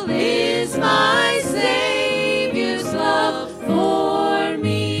wonderful is my Savior's love for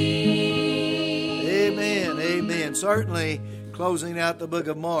me. Amen. Amen. Certainly, closing out the book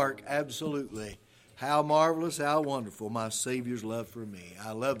of Mark, absolutely. How marvelous, how wonderful, my Savior's love for me.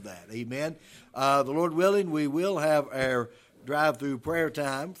 I love that. Amen. The Lord willing, we will have our drive-through prayer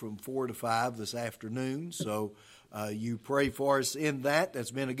time from 4 to 5 this afternoon. So you pray for us in that.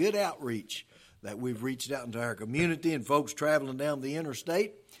 That's been a good outreach that we've reached out into our community and folks traveling down the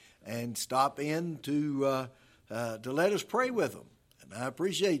interstate and stop in to let us pray with them. And I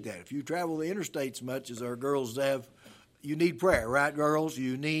appreciate that. If you travel the interstates much as our girls have, you need prayer, right, girls?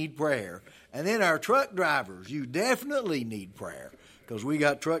 You need prayer. And then our truck drivers, you definitely need prayer because we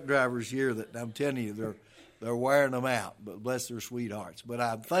got truck drivers here that I'm telling you, they're wearing them out, but bless their sweethearts. But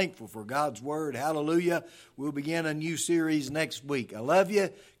I'm thankful for God's word. Hallelujah. We'll begin a new series next week. I love you.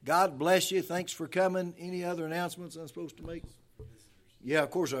 God bless you. Thanks for coming. Any other announcements I'm supposed to make? Yeah,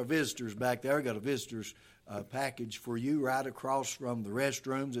 of course, our visitors back there. I got a visitor's package for you right across from the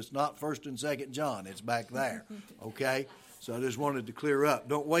restrooms. It's not 1st and 2nd John. It's back there. Okay? So I just wanted to clear up.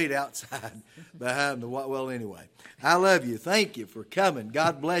 Don't wait outside behind the... Well, anyway. I love you. Thank you for coming.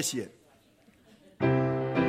 God bless you.